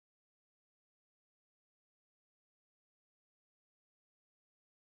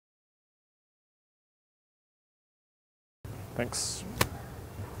Thanks.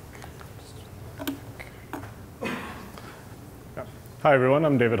 Hi, everyone.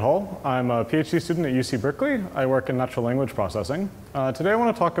 I'm David Hall. I'm a PhD student at UC Berkeley. I work in natural language processing. Today, I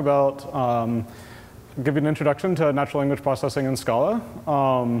want to talk about, give you an introduction to natural language processing in Scala,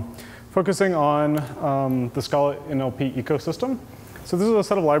 focusing on the ScalaNLP ecosystem. So this is a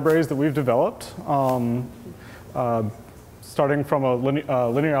set of libraries that we've developed, starting from a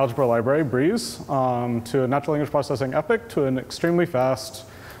linear algebra library, Breeze, to a natural language processing Epic, to an extremely fast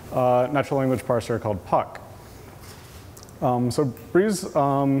natural language parser called Puck. So Breeze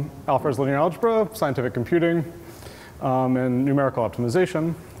offers linear algebra, scientific computing, and numerical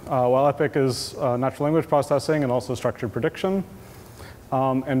optimization, while Epic is natural language processing and also structured prediction.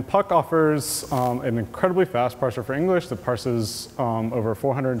 And Puck offers an incredibly fast parser for English that parses over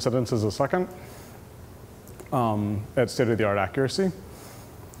 400 sentences a second at state-of-the-art accuracy.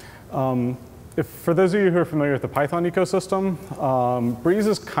 For those of you who are familiar with the Python ecosystem, Breeze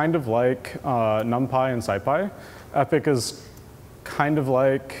is kind of like NumPy and SciPy. Epic is kind of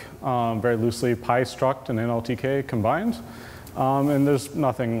like, very loosely, PyStruct and NLTK combined. And there's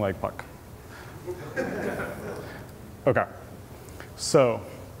nothing like Puck. OK. So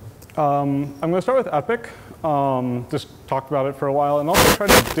I'm going to start with Epic. Just talked about it for a while, and also try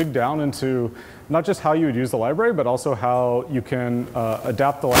to dig down into not just how you would use the library, but also how you can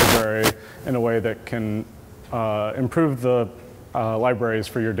adapt the library in a way that can improve the libraries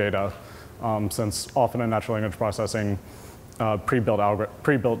for your data. Since often in natural language processing,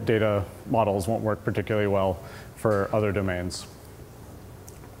 pre-built data models won't work particularly well for other domains.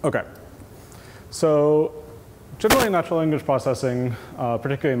 OK. So generally in natural language processing,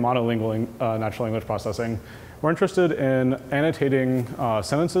 particularly in monolingual natural language processing, we're interested in annotating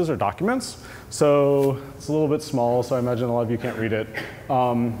sentences or documents. So it's a little bit small, so I imagine a lot of you can't read it.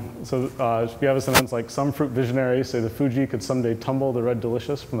 If you have a sentence like, some fruit visionaries say the Fuji could someday tumble the red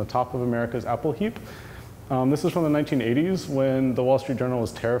delicious from the top of America's apple heap. This is from the 1980s when the Wall Street Journal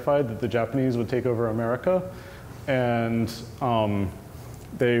was terrified that the Japanese would take over America. And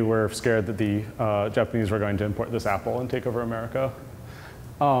they were scared that the Japanese were going to import this apple and take over America.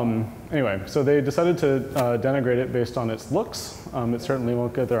 Anyway, so they decided to denigrate it based on its looks. It certainly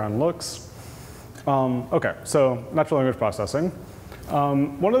won't get there on looks. OK, so natural language processing.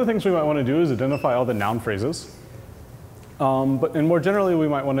 One of the things we might want to do is identify all the noun phrases. And more generally, we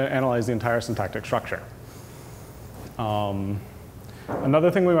might want to analyze the entire syntactic structure.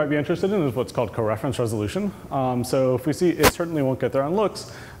 Another thing we might be interested in is what's called coreference resolution. So if we see it certainly won't get there on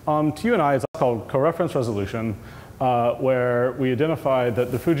looks, to you and I, it's called coreference resolution, where we identify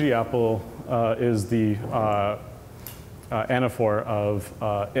that the Fuji apple is the anaphor of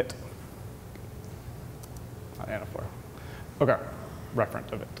it. Not anaphor. OK,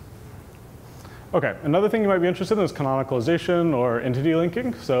 referent of it. OK, another thing you might be interested in is canonicalization or entity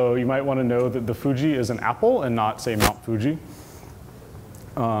linking. So you might want to know that the Fuji is an apple and not, say, Mount Fuji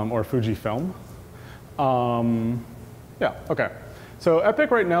or Fujifilm. Yeah, OK. So Epic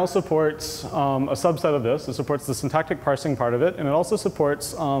right now supports a subset of this. It supports the syntactic parsing part of it, and it also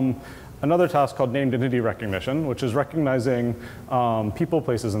supports another task called named entity recognition, which is recognizing people,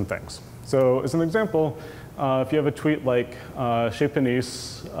 places, and things. So as an example, if you have a tweet like, Chez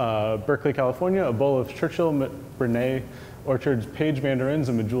Panisse, Berkeley, California, a bowl of Churchill Bernays orchards, page mandarins,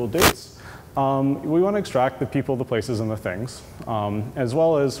 and medjool dates, we want to extract the people, the places, and the things, as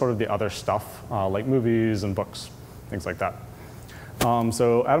well as sort of the other stuff, like movies and books, things like that.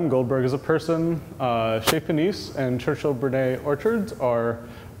 So Adam Goldberg is a person. Chez Panisse and Churchill Bernays orchards are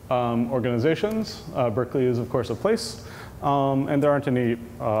organizations. Berkeley is, of course, a place. And there aren't any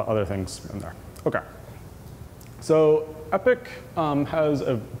other things in there. OK. So Epic has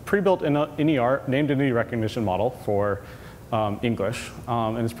a pre-built NER, named entity recognition model for English.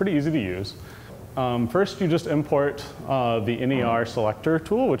 And it's pretty easy to use. First, you just import the NER selector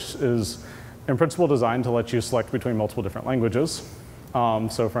tool, which is in principle designed to let you select between multiple different languages.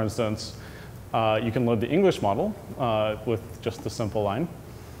 So for instance, you can load the English model with just the simple line.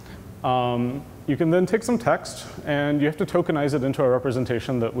 You can then take some text, and you have to tokenize it into a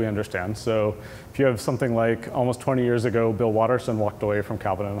representation that we understand. So if you have something like, almost 20 years ago, Bill Watterson walked away from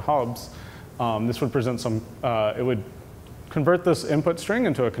Calvin and Hobbes, this would present some, it would convert this input string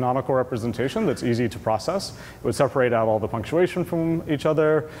into a canonical representation that's easy to process. It would separate out all the punctuation from each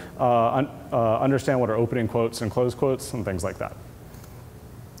other, understand what are opening quotes and close quotes, and things like that.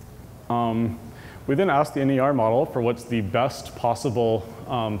 We then ask the NER model for what's the best possible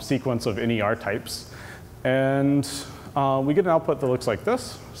sequence of NER types. And we get an output that looks like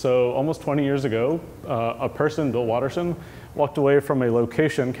this. So almost 20 years ago, a person, Bill Watterson, walked away from a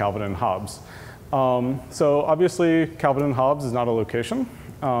location, Calvin and Hobbes. So obviously, Calvin and Hobbes is not a location,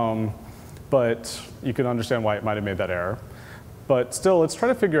 but you can understand why it might have made that error. But still, let's try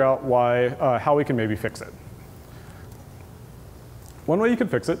to figure out how we can maybe fix it. One way you can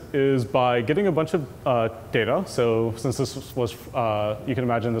fix it is by getting a bunch of data. So since this was, you can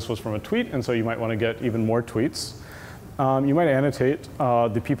imagine this was from a tweet, and so you might want to get even more tweets. You might annotate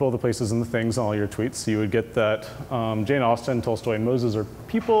the people, the places, and the things on all your tweets. So you would get that Jane Austen, Tolstoy, and Moses are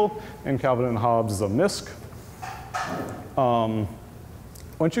people, and Calvin and Hobbes is a MISC.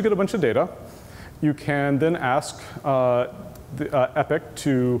 Once you get a bunch of data, you can then ask Epic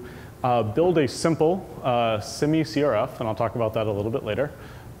to build a simple semi-CRF, and I'll talk about that a little bit later.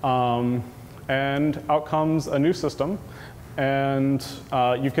 And out comes a new system. And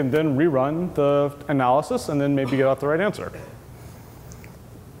you can then rerun the analysis and then maybe get out the right answer.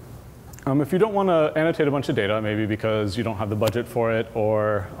 If you don't want to annotate a bunch of data, maybe because you don't have the budget for it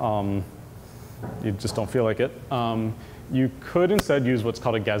or you just don't feel like it, you could instead use what's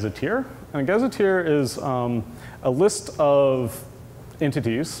called a gazetteer. And a gazetteer is a list of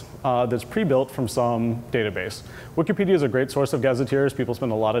entities that's pre-built from some database. Wikipedia is a great source of gazetteers. People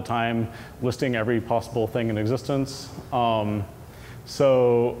spend a lot of time listing every possible thing in existence.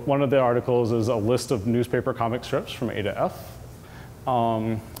 So one of the articles is a list of newspaper comic strips from A to F.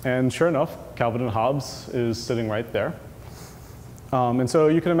 And sure enough, Calvin and Hobbes is sitting right there. And so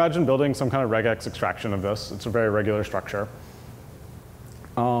you can imagine building some kind of regex extraction of this. It's a very regular structure.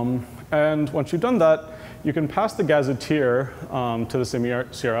 And once you've done that, you can pass the gazetteer to the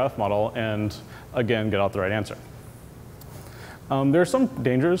semi-CRF model and, again, get out the right answer. There are some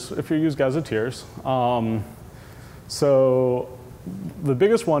dangers if you use gazetteers. So the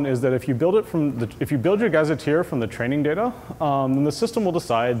biggest one is that if you build your gazetteer from the training data, then the system will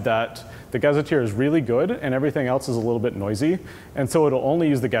decide that the gazetteer is really good and everything else is a little bit noisy. And so it'll only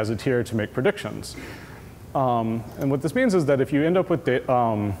use the gazetteer to make predictions. And what this means is that if you end up with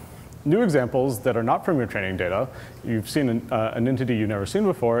new examples that are not from your training data, you've seen an entity you've never seen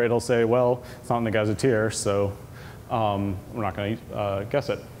before, it'll say, well, it's not in the gazetteer, so we're not going to guess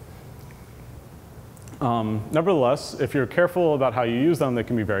it. Nevertheless, if you're careful about how you use them, they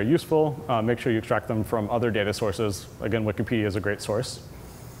can be very useful. Make sure you extract them from other data sources. Again, Wikipedia is a great source.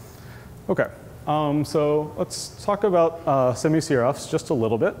 OK, so let's talk about semi-CRFs just a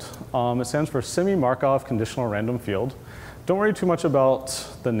little bit. It stands for Semi-Markov Conditional Random Field. Don't worry too much about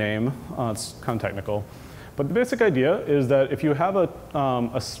the name. It's kind of technical. But the basic idea is that if you have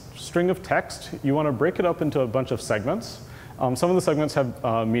a string of text, you want to break it up into a bunch of segments. Some of the segments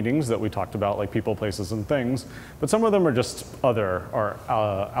have meanings that we talked about, like people, places, and things. But some of them are just other or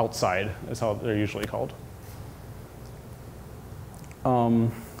outside, is how they're usually called.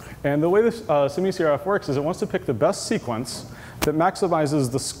 And the way this semi-CRF works is it wants to pick the best sequence that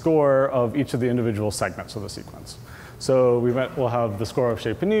maximizes the score of each of the individual segments of the sequence. So we'll have the score of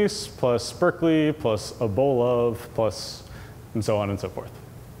Chez Panisse plus Berkeley plus Obolov plus and so on and so forth.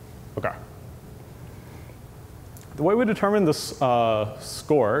 OK. The way we determine this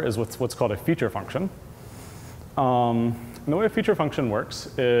score is with what's called a feature function. And the way a feature function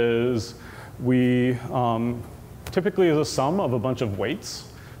works is we typically is a sum of a bunch of weights.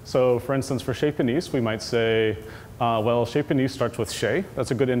 So for instance, for Chez Panisse, we might say, well, Chez Panisse starts with Chez.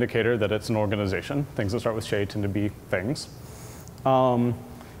 That's a good indicator that it's an organization. Things that start with Chez tend to be things.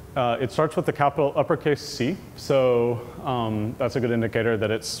 It starts with the uppercase C. So that's a good indicator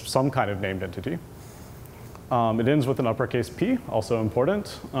that it's some kind of named entity. It ends with an uppercase P, also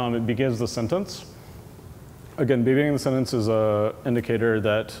important. It begins the sentence. Again, beginning of the sentence is an indicator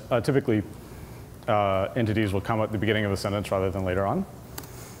that typically entities will come at the beginning of the sentence rather than later on.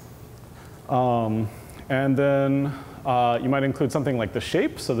 And then you might include something like the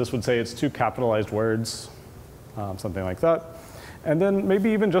shape. So this would say it's two capitalized words, something like that. And then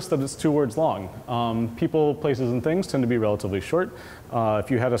maybe even just that it's 2 words long. People, places, and things tend to be relatively short. If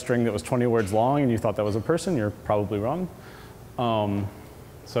you had a string that was 20 words long and you thought that was a person, you're probably wrong.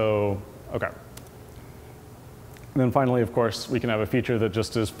 So OK. And then finally, of course, we can have a feature that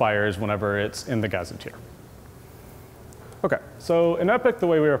just fires whenever it's in the gazetteer. OK, so in Epic, the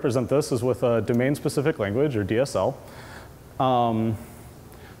way we represent this is with a domain-specific language, or DSL.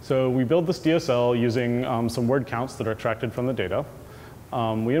 So we build this DSL using some word counts that are extracted from the data.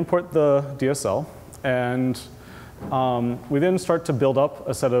 We import the DSL, and we then start to build up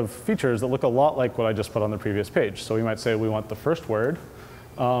a set of features that look a lot like what I just put on the previous page. So we might say we want the first word,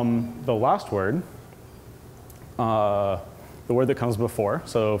 the last word, the word that comes before.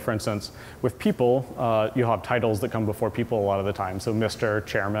 So for instance, with people, you have titles that come before people a lot of the time. So Mr.,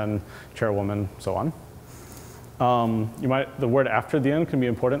 Chairman, Chairwoman, so on. The word after the end can be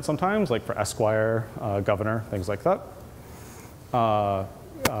important sometimes, like for Esquire, governor, things like that.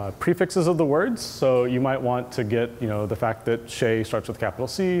 Prefixes of the words, so you might want to get the fact that Shay starts with capital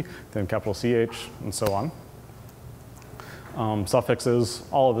C, then capital CH, and so on. Suffixes,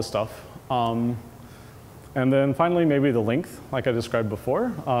 all of this stuff. And then finally, maybe the length, like I described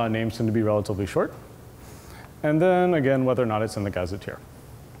before. Names tend to be relatively short. And then again, whether or not it's in the gazetteer.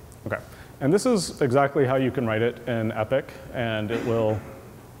 Okay, and this is exactly how you can write it in Epic, and it will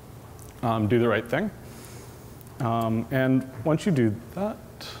do the right thing. And once you do that,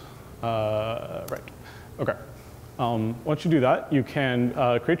 okay. Once you do that, you can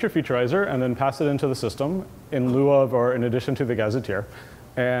create your featurizer and then pass it into the system in lieu of or in addition to the gazetteer,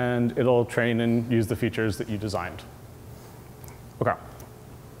 and it'll train and use the features that you designed. Okay.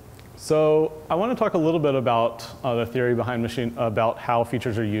 So I want to talk a little bit about the theory behind about how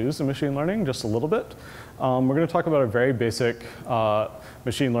features are used in machine learning, just a little bit. We're going to talk about a very basic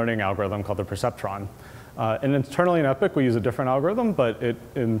machine learning algorithm called the perceptron. And internally in Epic, we use a different algorithm, but it,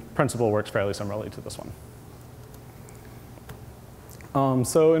 in principle, works fairly similarly to this one.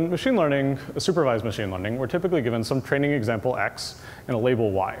 So in machine learning, supervised machine learning, we're typically given some training example X and a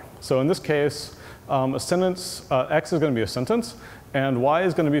label Y. So in this case, a sentence, X is going to be a sentence, and Y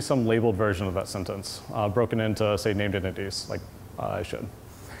is going to be some labeled version of that sentence, broken into, say, named entities, like I should.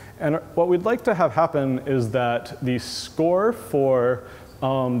 And what we'd like to have happen is that the score for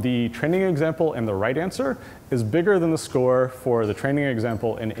the training example and the right answer is bigger than the score for the training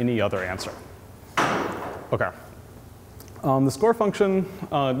example and any other answer. Okay. The score function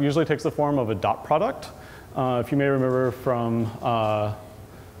usually takes the form of a dot product. If you may remember from,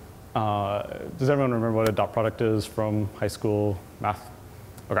 does everyone remember what a dot product is from high school math?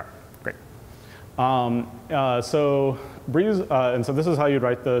 Okay, great. So Breeze, and so this is how you'd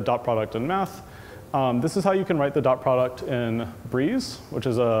write the dot product in math. This is how you can write the dot product in Breeze, which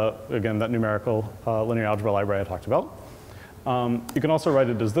is, again, that numerical linear algebra library I talked about. You can also write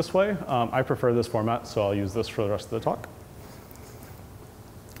it as this way. I prefer this format, so I'll use this for the rest of the talk.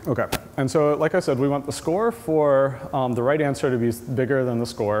 Okay, and so like I said, we want the score for the right answer to be bigger than the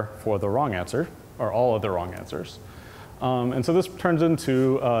score for the wrong answer, or all of the wrong answers. And so this turns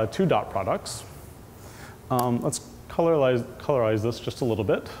into two dot products. Let's colorize this just a little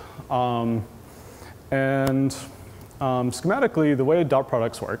bit. Schematically, the way dot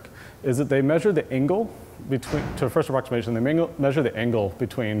products work is that they measure the angle between, to a first approximation, they measure the angle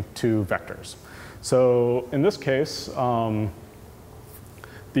between two vectors. So in this case,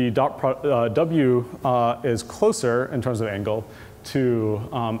 the W is closer in terms of angle to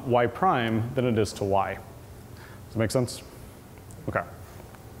Y prime than it is to Y. Does that make sense? Okay.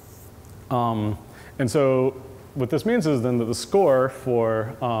 And so what this means is then that the score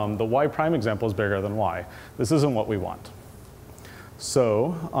for the Y prime example is bigger than Y. This isn't what we want.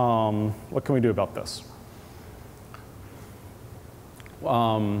 So what can we do about this?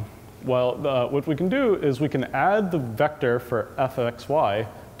 What we can do is we can add the vector for fxy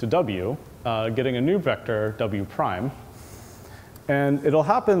to W, getting a new vector, W prime. And it'll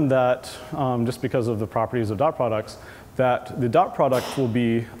happen that, just because of the properties of dot products, that the dot product will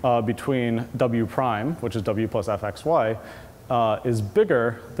be between W prime, which is W plus fxy, is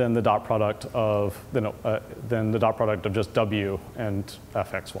bigger than the dot product of just W and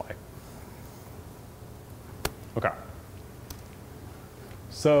fxy. Okay.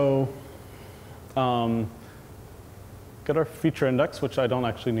 So get our feature index, which I don't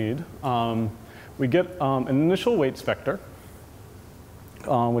actually need. We get an initial weights vector,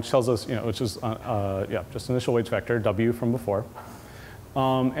 which tells us, which is just initial weights vector, W from before.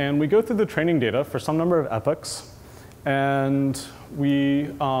 And we go through the training data for some number of epochs, and we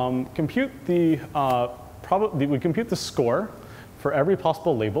compute the score for every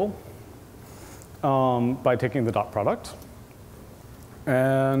possible label by taking the dot product.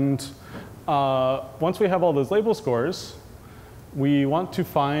 And once we have all those label scores, we want to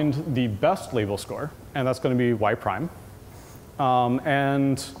find the best label score, and that's going to be Y prime.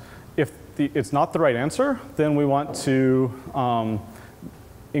 And if it's not the right answer, then we want to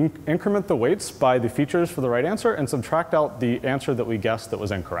increment the weights by the features for the right answer and subtract out the answer that we guessed that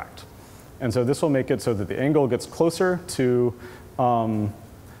was incorrect. And so this will make it so that the angle gets closer to the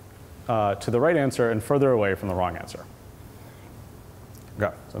right answer and further away from the wrong answer.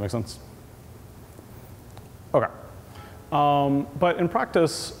 Okay, does that make sense? Okay. But in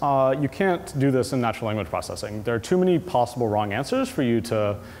practice, you can't do this in natural language processing. There are too many possible wrong answers for you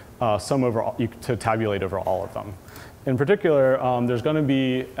to to tabulate over all of them. In particular, there's going to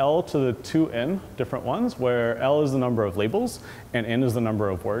be L to the 2n different ones, where L is the number of labels and n is the number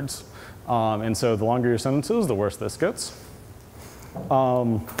of words. And so the longer your sentences, the worse this gets.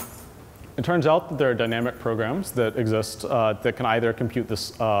 It turns out that there are dynamic programs that exist that can either compute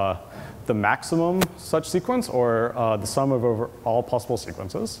this, the maximum such sequence or the sum of over all possible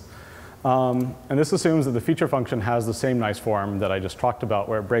sequences. And this assumes that the feature function has the same nice form that I just talked about,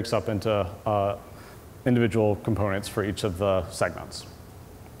 where it breaks up into individual components for each of the segments.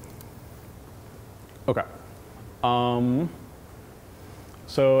 OK.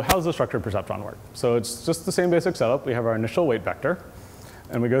 So how does the structured perceptron work? So it's just the same basic setup. We have our initial weight vector,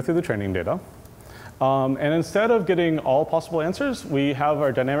 and we go through the training data. And instead of getting all possible answers, we have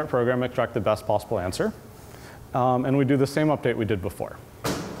our dynamic program extract the best possible answer. And we do the same update we did before.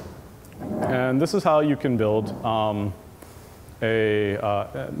 And this is how you can build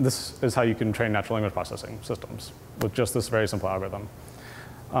this is how you can train natural language processing systems with just this very simple algorithm.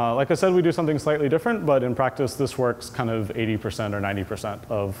 Like I said, we do something slightly different, but in practice, this works kind of 80% or 90%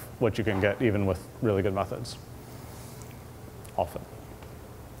 of what you can get, even with really good methods, often.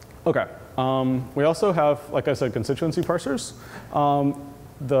 OK. We also have, like I said, constituency parsers.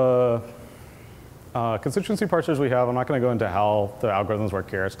 The constituency parsers we have, I'm not going to go into how the algorithms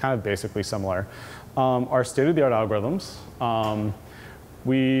work here. It's kind of basically similar. Our state-of-the-art algorithms.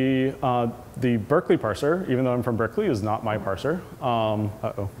 The Berkeley parser, even though I'm from Berkeley, is not my parser.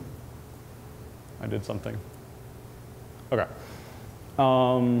 Uh-oh. I did something. OK.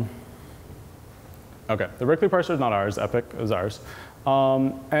 OK, the Berkeley parser is not ours. Epic is ours.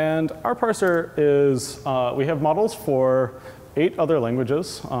 And our parser is, we have models for 8 other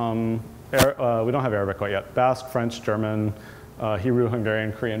languages. We don't have Arabic quite yet. Basque, French, German, Hebrew,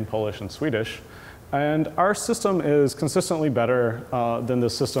 Hungarian, Korean, Polish, and Swedish. And our system is consistently better than the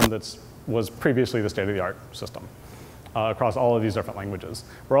system that was previously the state-of-the-art system across all of these different languages.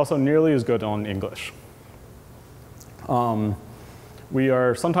 We're also nearly as good on English. We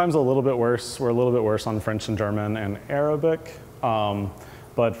are sometimes a little bit worse. We're a little bit worse on French and German and Arabic.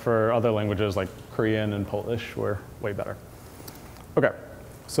 But for other languages like Korean and Polish, we're way better. OK.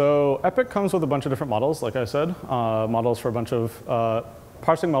 So Epic comes with a bunch of different models, like I said, models for a bunch of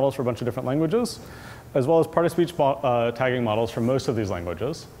parsing models for a bunch of different languages, as well as part-of-speech tagging models for most of these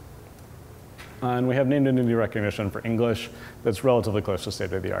languages. And we have named entity recognition for English that's relatively close to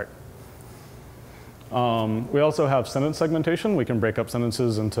state-of-the-art. We also have sentence segmentation. We can break up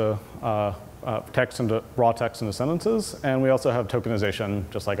sentences into text into raw text into sentences. And we also have tokenization,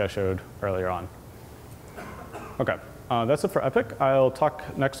 just like I showed earlier on. OK. That's it for Epic. I'll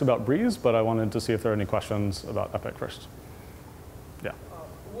talk next about Breeze, but I wanted to see if there are any questions about Epic first. Yeah.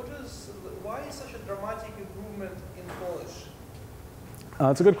 Why is such a dramatic improvement in Polish?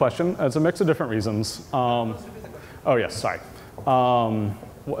 It's a good question. It's a mix of different reasons. Oh, yes, sorry.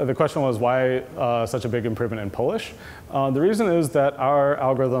 The question was why such a big improvement in Polish. The reason is that our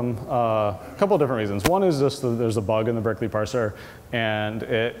algorithm, a couple of different reasons. One is just that there's a bug in the Berkeley parser, and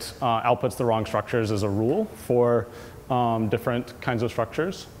it outputs the wrong structures as a rule for different kinds of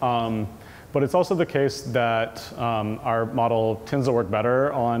structures. But it's also the case that our model tends to work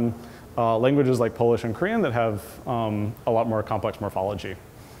better on languages like Polish and Korean that have a lot more complex morphology,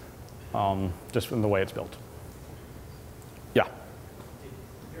 just in the way it's built. Yeah?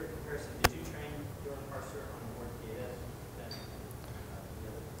 Did you train your parser on more data than the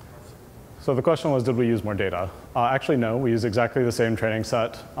other parser? So the question was, did we use more data? Actually, no. We use exactly the same training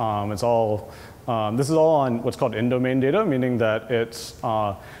set. It's all this is all on what's called in-domain data, meaning that it's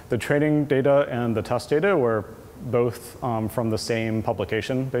the training data and the test data were both from the same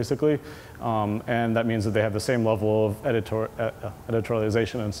publication, basically. And that means that they have the same level of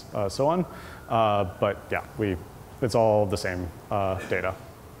editorialization and so on. But yeah, it's all the same data.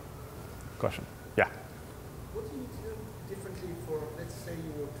 Question? Yeah? What do you do differently for, let's say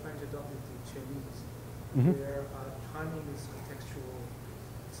you were trying to adopt it in Chinese, where timing is contextual,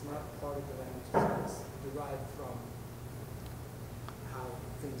 it's not part of the language, it's derived from how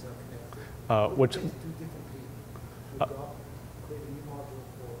things are connected. What do you do differently to adopt, create a new module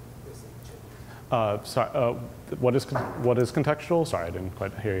for this in Chinese? Sorry, what is contextual? Sorry, I didn't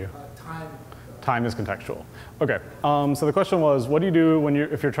quite hear you. Time is contextual. OK, so the question was, what do you do when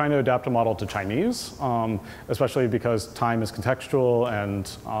if you're trying to adapt a model to Chinese, especially because time is contextual and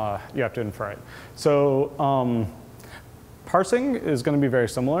you have to infer it. So parsing is going to be very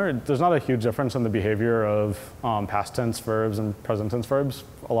similar. There's not a huge difference in the behavior of past tense verbs and present tense verbs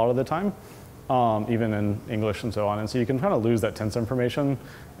a lot of the time, even in English and so on. And so you can kind of lose that tense information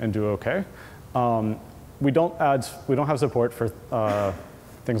and do OK. We don't have support for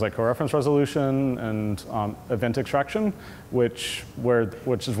things like coreference resolution and event extraction, which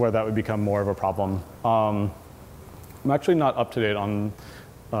is where that would become more of a problem. I'm actually not up to date on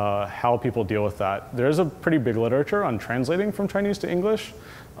how people deal with that. There is a pretty big literature on translating from Chinese to English.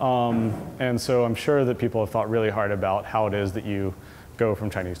 And so I'm sure that people have thought really hard about how it is that you go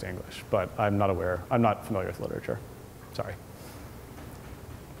from Chinese to English, but I'm not familiar with literature. Sorry.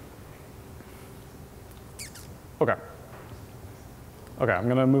 Okay. Okay, I'm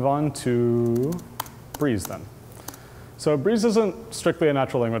gonna move on to Breeze then. So Breeze isn't strictly a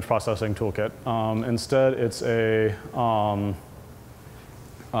natural language processing toolkit. Instead, it's a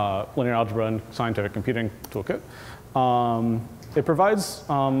linear algebra and scientific computing toolkit. It provides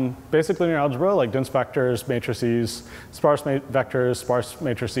basic linear algebra like dense vectors, matrices, sparse vectors, sparse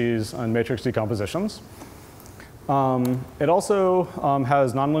matrices, and matrix decompositions. It also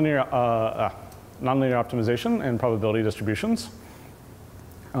has nonlinear optimization and probability distributions,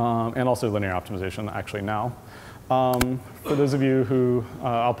 and also linear optimization actually now. For those of you who,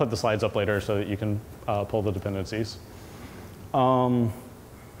 I'll put the slides up later so that you can pull the dependencies.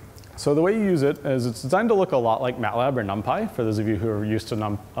 So the way you use it is it's designed to look a lot like MATLAB or NumPy, for those of you who are used to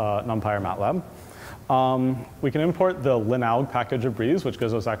NumPy or MATLAB. We can import the linalg package of Breeze, which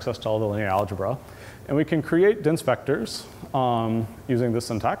gives us access to all the linear algebra. And we can create dense vectors using this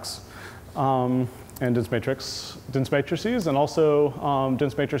syntax, and dense matrices, and also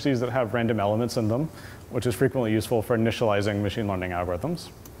dense matrices that have random elements in them, which is frequently useful for initializing machine learning algorithms.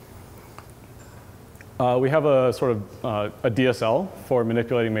 We have a sort of a DSL for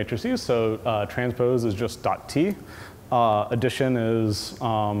manipulating matrices. So transpose is just .t. Addition is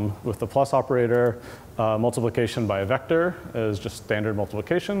with the plus operator. Multiplication by a vector is just standard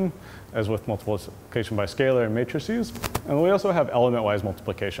multiplication, as with multiplication by scalar and matrices. And we also have element-wise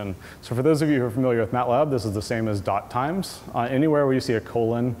multiplication. So for those of you who are familiar with MATLAB, this is the same as dot times. Anywhere where you see a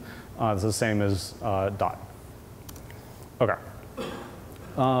colon, it's the same as dot. OK.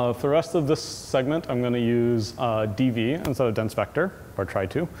 For the rest of this segment, I'm going to use dv instead of dense vector, or try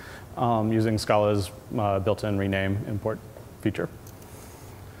to, using Scala's built-in rename import feature.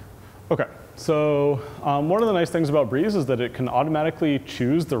 OK, so one of the nice things about Breeze is that it can automatically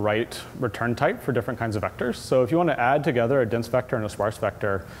choose the right return type for different kinds of vectors. So if you want to add together a dense vector and a sparse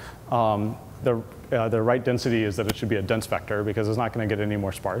vector, the right density is that it should be a dense vector, because it's not going to get any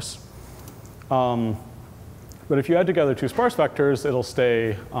more sparse. But if you add together two sparse vectors, it'll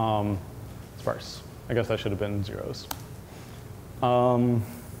stay sparse. I guess that should have been zeros.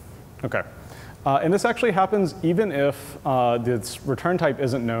 OK. And this actually happens even if this return type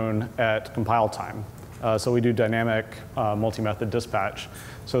isn't known at compile time. So we do dynamic multi-method dispatch,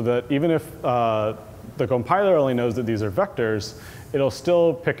 so that even if the compiler only knows that these are vectors, it'll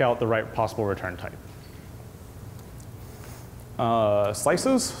still pick out the right possible return type.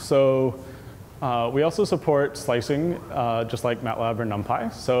 Slices. So we also support slicing, just like MATLAB or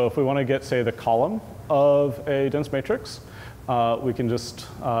NumPy. So if we want to get, say, the column of a dense matrix, we can just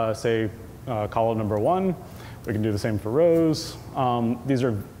say column number 1. We can do the same for rows. These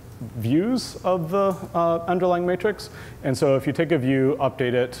are views of the underlying matrix. And so if you take a view,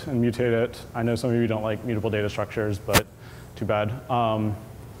 update it, and mutate it, I know some of you don't like mutable data structures, but too bad.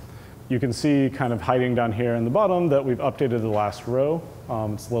 You can see kind of hiding down here in the bottom that we've updated the last row.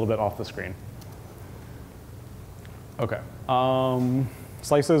 It's a little bit off the screen. OK.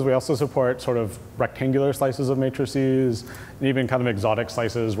 Slices, we also support sort of rectangular slices of matrices, and even kind of exotic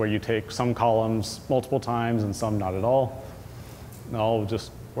slices where you take some columns multiple times and some not at all. It all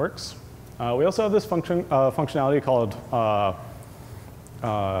just works. We also have this functionality called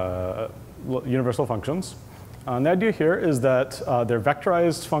universal functions. And the idea here is that they're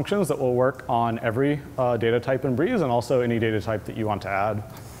vectorized functions that will work on every data type in Breeze, and also any data type that you want to add.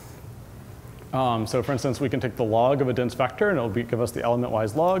 So for instance, we can take the log of a dense vector, and it'll give us the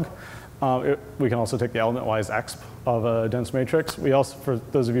element-wise log. We can also take the element-wise exp of a dense matrix. We also, for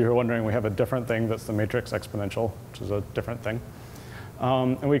those of you who are wondering, we have a different thing that's the matrix exponential, which is a different thing.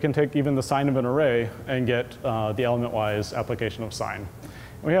 And we can take even the sign of an array and get the element-wise application of sign.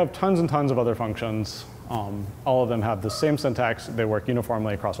 And we have tons and tons of other functions. All of them have the same syntax. They work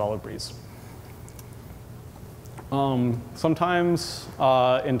uniformly across all of Breeze. Sometimes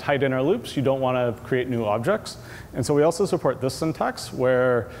in tight inner loops, you don't want to create new objects. And so we also support this syntax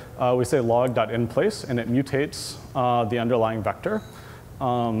where we say log.inPlace, and it mutates the underlying vector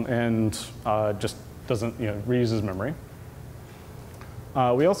and just doesn't, reuses memory.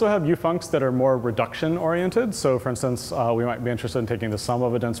 We also have ufuncs that are more reduction oriented. So for instance, we might be interested in taking the sum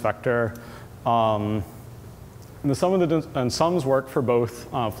of a dense vector And sums work for both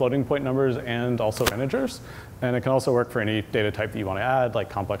floating point numbers and also integers. And it can also work for any data type that you want to add, like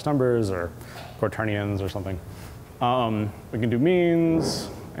complex numbers or quaternions or something. We can do means,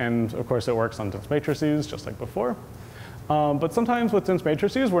 and of course it works on dense matrices, just like before. But sometimes with dense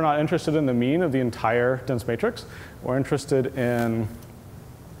matrices, we're not interested in the mean of the entire dense matrix. We're interested in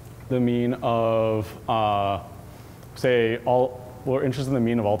the mean of, we're interested in the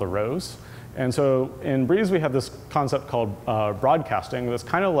mean of all the rows. And so in Breeze, we have this concept called broadcasting that's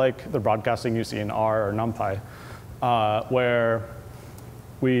kind of like the broadcasting you see in R or NumPy, where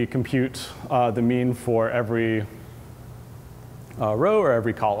we compute the mean for every row or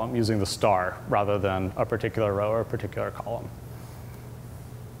every column using the star rather than a particular row or a particular column.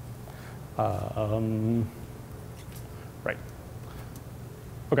 Right.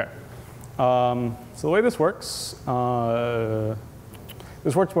 OK. So the way this works,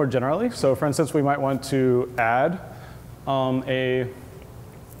 this works more generally. So for instance, we might want to add a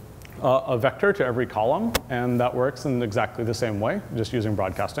vector to every column. And that works in exactly the same way, just using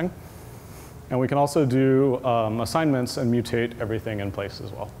broadcasting. And we can also do assignments and mutate everything in place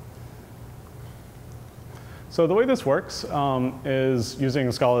as well. So the way this works is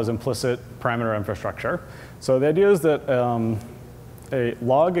using Scala's implicit parameter infrastructure. So the idea is that a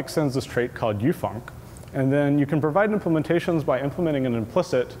log extends this trait called ufunc. And then you can provide implementations by implementing an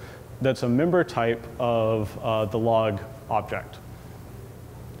implicit that's a member type of the log object.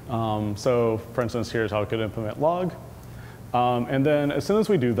 So for instance, here's how I could implement log. And then as soon as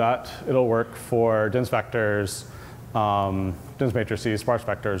we do that, it'll work for dense vectors, dense matrices, sparse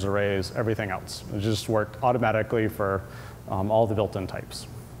vectors, arrays, everything else. It just worked automatically for all the built-in types.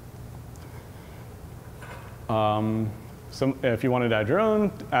 So if you wanted to add your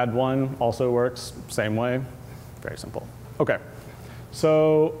own, add one, also works, same way, very simple. OK,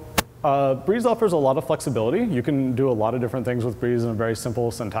 so Breeze offers a lot of flexibility. You can do a lot of different things with Breeze in a very simple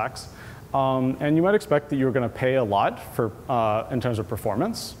syntax. And you might expect that you're going to pay a lot for, in terms of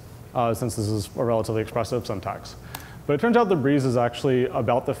performance, since this is a relatively expressive syntax. But it turns out that Breeze is actually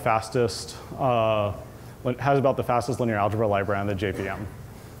about the fastest, has about the fastest linear algebra library on the JVM.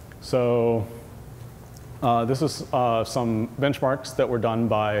 So this is some benchmarks that were done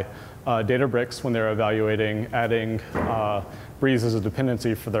by Databricks when they were evaluating adding Breeze as a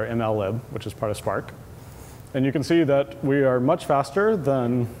dependency for their MLlib, which is part of Spark. And you can see that we are much faster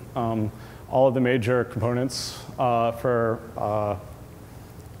than all of the major components on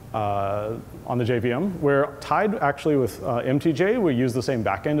the JVM. We're tied actually with MTJ. We use the same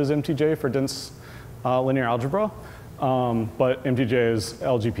backend as MTJ for dense linear algebra. But MTJ is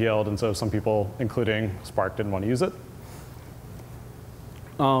LGPL'd, and so some people, including Spark, didn't want to use it.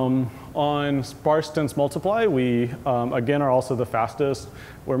 On sparse dense multiply, we, again, are also the fastest.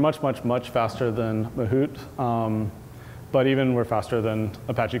 We're much, much, much faster than Mahout. But even we're faster than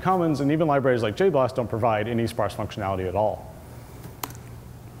Apache Commons. And even libraries like JBlast don't provide any sparse functionality at all.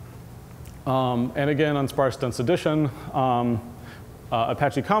 And again, on sparse dense addition,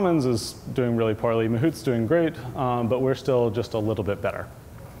 Apache Commons is doing really poorly. Mahout's doing great, but we're still just a little bit better.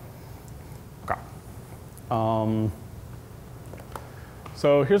 Okay.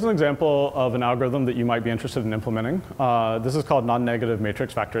 So here's an example of an algorithm that you might be interested in implementing. This is called non-negative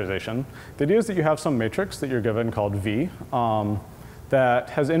matrix factorization. The idea is that you have some matrix that you're given called V that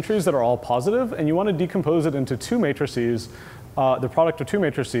has entries that are all positive, and you want to decompose it into two matrices, the product of two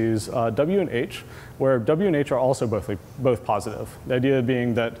matrices, W and H, where W and H are also both positive. The idea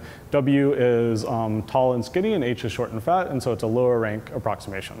being that W is tall and skinny, and H is short and fat, and so it's a lower rank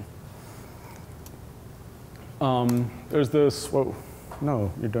approximation. There's this, whoa,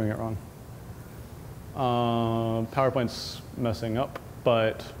 no, you're doing it wrong. PowerPoint's messing up,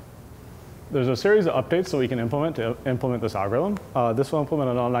 but there's a series of updates that we can implement to implement this algorithm. This will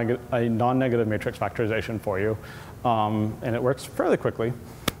implement a non-negative matrix factorization for you. And it works fairly quickly.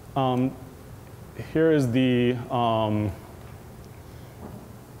 Here is the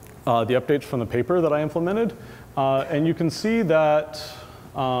updates from the paper that I implemented. And you can see that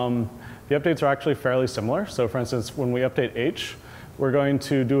the updates are actually fairly similar. So for instance, when we update H, we're going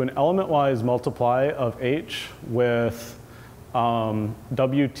to do an element-wise multiply of H with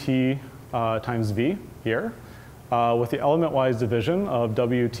WT times V here, with the element-wise division of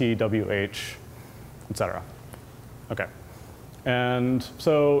WT, WH, et cetera. OK. And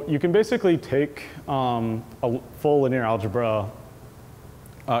so you can basically take a full linear algebra,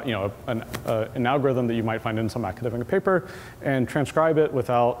 an algorithm that you might find in some academic paper, and transcribe it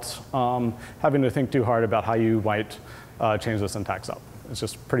without having to think too hard about how you might change the syntax up. It's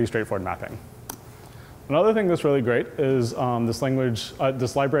just pretty straightforward mapping. Another thing that's really great is this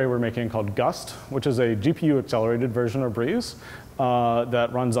library we're making called Gust, which is a GPU-accelerated version of Breeze that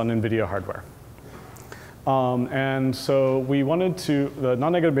runs on NVIDIA hardware. And so we wanted to, the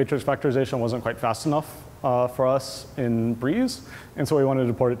non-negative matrix factorization wasn't quite fast enough for us in Breeze, and so we wanted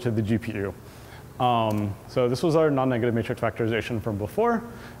to port it to the GPU. So this was our non-negative matrix factorization from before,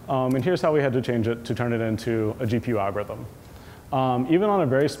 and here's how we had to change it to turn it into a GPU algorithm. Even on a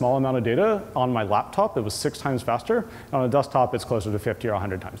very small amount of data, on my laptop, it was 6 times faster. On a desktop, it's closer to 50 or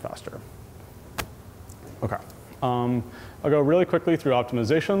 100 times faster. OK. I'll go really quickly through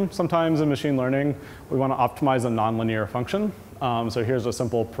optimization. Sometimes in machine learning, we want to optimize a nonlinear function. So here's a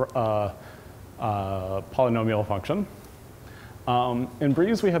simple polynomial function. In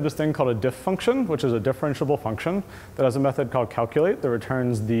Breeze, we have this thing called a diff function, which is a differentiable function that has a method called calculate that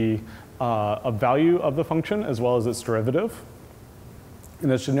returns a value of the function as well as its derivative.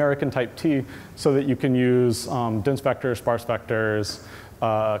 And it's generic in type T so that you can use dense vectors, sparse vectors,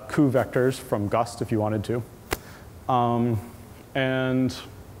 coup vectors from Gust if you wanted to.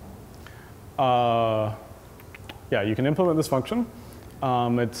 Yeah, you can implement this function.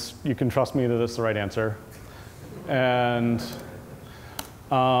 You can trust me that it's the right answer. And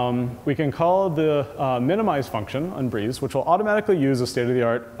we can call the minimize function on Breeze, which will automatically use a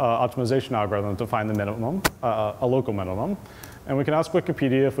state-of-the-art optimization algorithm to find the minimum, a local minimum. And we can ask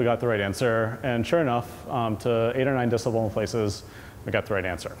Wikipedia if we got the right answer. And sure enough, to 8 or 9 decimal places, we got the right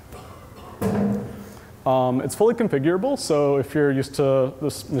answer. It's fully configurable. So if you're used to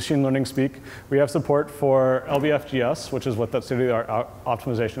this machine learning speak, we have support for LBFGS, which is what that state-of-the-art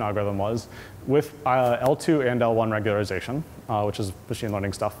optimization algorithm was, with L2 and L1 regularization, which is machine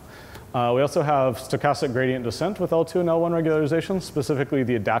learning stuff. We also have stochastic gradient descent with L2 and L1 regularization, specifically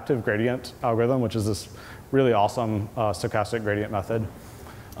the adaptive gradient algorithm, which is this really awesome stochastic gradient method.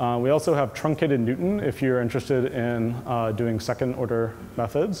 We also have truncated Newton if you're interested in doing second-order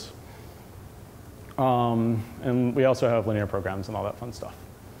methods. And we also have linear programs and all that fun stuff.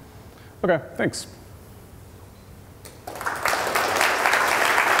 OK, thanks.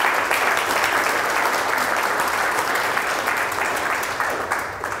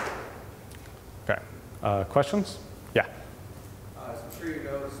 OK, questions? Yeah. As I'm sure you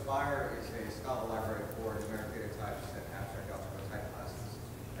know, Spire is a Scala library for numeric data types and abstract algebra type classes.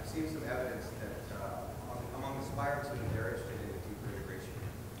 I've seen some evidence that among the Spire team, they're interested in a deeper integration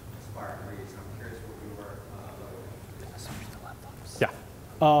with Spire and Breeze. I'm curious what you were.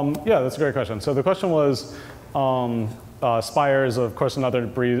 Yeah, that's a great question. So the question was, Spire is, of course, another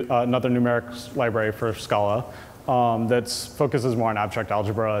numeric library for Scala that focuses more on abstract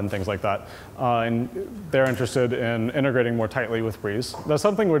algebra and things like that. And they're interested in integrating more tightly with Breeze. That's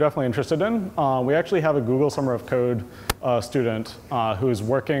something we're definitely interested in. We actually have a Google Summer of Code student who is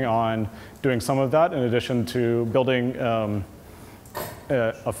working on doing some of that in addition to building some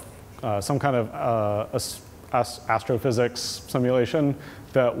kind of astrophysics simulation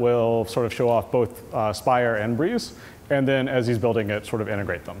that will sort of show off both Spire and Breeze, and then as he's building it, sort of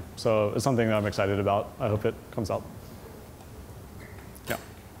integrate them. So it's something that I'm excited about. I hope it comes out.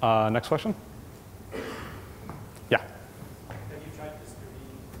 Yeah. Next question? Yeah. Have you tried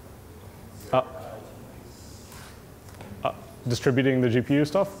distributing the GPU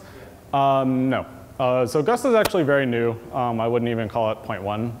stuff? Yeah. No. So Gust is actually very new. I wouldn't even call it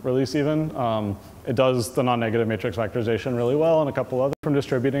 0.1 release even. It does the non-negative matrix factorization really well and a couple other from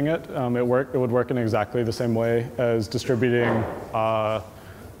distributing it. It would work in exactly the same way as distributing a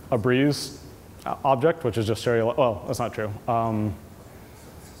Breeze object, which is just serial. Well, that's not true.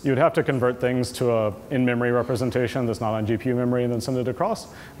 You'd have to convert things to a in-memory representation that's not on GPU memory and then send it across.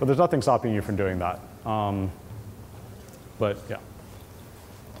 But there's nothing stopping you from doing that. But yeah.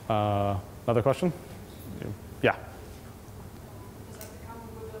 Another question? Yeah. Does that come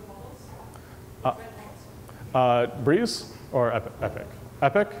with the models? Breeze or Epic?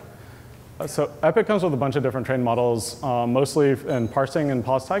 Epic? So Epic comes with a bunch of different trained models, mostly in parsing and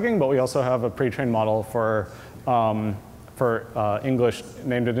pause tagging, but we also have a pre-trained model for English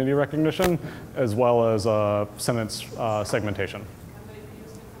named entity recognition, as well as sentence segmentation.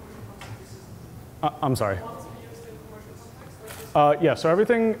 I'm sorry. Yeah, so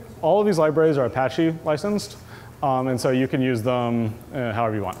all of these libraries are Apache licensed, and so you can use them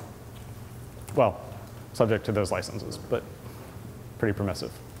however you want. Well, subject to those licenses, but pretty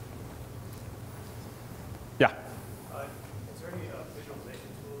permissive. Yeah? Is there any visualization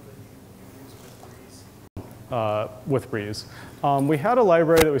tool that you use with Breeze? With Breeze. We had a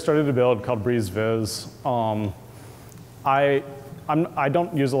library that we started to build called Breeze Viz. I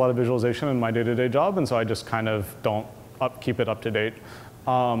don't use a lot of visualization in my day-to-day job, and so I just kind of don't keep it up to date.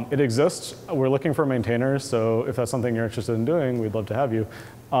 It exists. We're looking for maintainers, so if that's something you're interested in doing, we'd love to have you.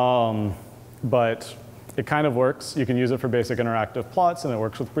 But it kind of works. You can use it for basic interactive plots, and it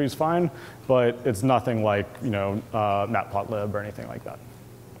works with Breeze fine, but it's nothing like matplotlib or anything like that.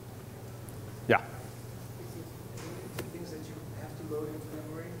 Yeah? Is it things that you have to load into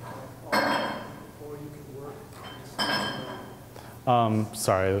memory, or you can work in a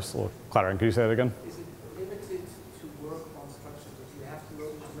Sorry, there's a little clattering. Could you say that again? Is it limited to work on structures that you have to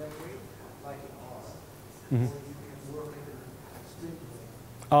load into memory, like in R, or you can work in a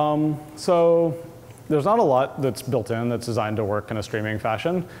string? So there's not a lot that's built in that's designed to work in a streaming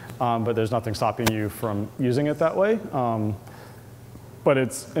fashion, but there's nothing stopping you from using it that way. But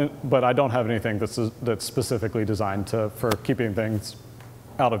I don't have anything that's specifically designed for keeping things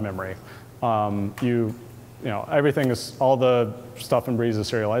out of memory. Everything is, all the stuff in Breeze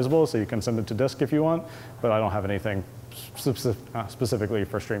is serializable, so you can send it to disk if you want, but I don't have anything specifically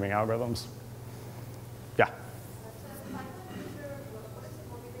for streaming algorithms. Yeah?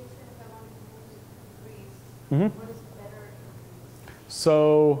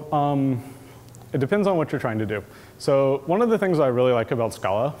 So it depends on what you're trying to do. So one of the things I really like about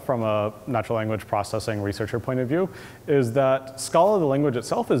Scala from a natural language processing researcher point of view is that Scala, the language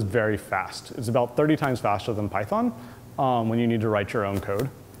itself, is very fast. It's about 30 times faster than Python when you need to write your own code.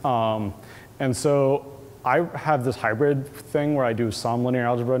 And so I have this hybrid thing where I do some linear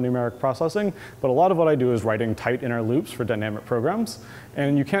algebra numeric processing, but a lot of what I do is writing tight inner loops for dynamic programs.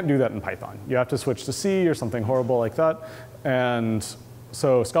 And you can't do that in Python. You have to switch to C or something horrible like that. And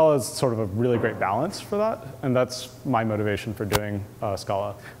so Scala is sort of a really great balance for that, and that's my motivation for doing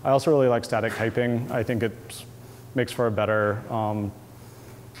Scala. I also really like static typing. I think it makes for a better,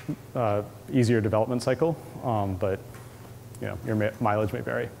 easier development cycle, but your mileage may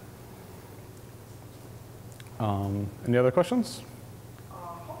vary. Any other questions?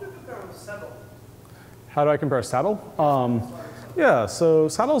 How do you compare with Saddle? How do I compare Saddle? Yeah, so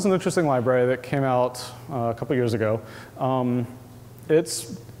Saddle is an interesting library that came out a couple years ago.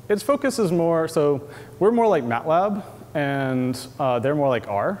 Its focus is more, so we're more like MATLAB, and they're more like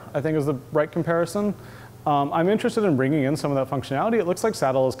R, I think is the right comparison. I'm interested in bringing in some of that functionality. It looks like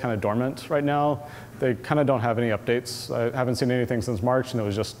Saddle is kind of dormant right now. They kind of don't have any updates. I haven't seen anything since March, and it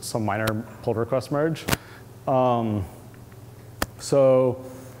was just some minor pull request merge. So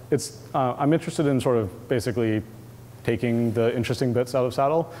I'm interested in sort of basically taking the interesting bits out of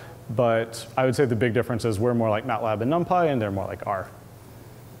Saddle, but I would say the big difference is we're more like MATLAB and NumPy, and they're more like R.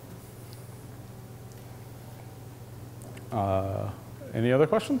 Any other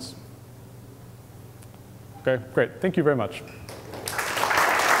questions? Okay, great. Thank you very much.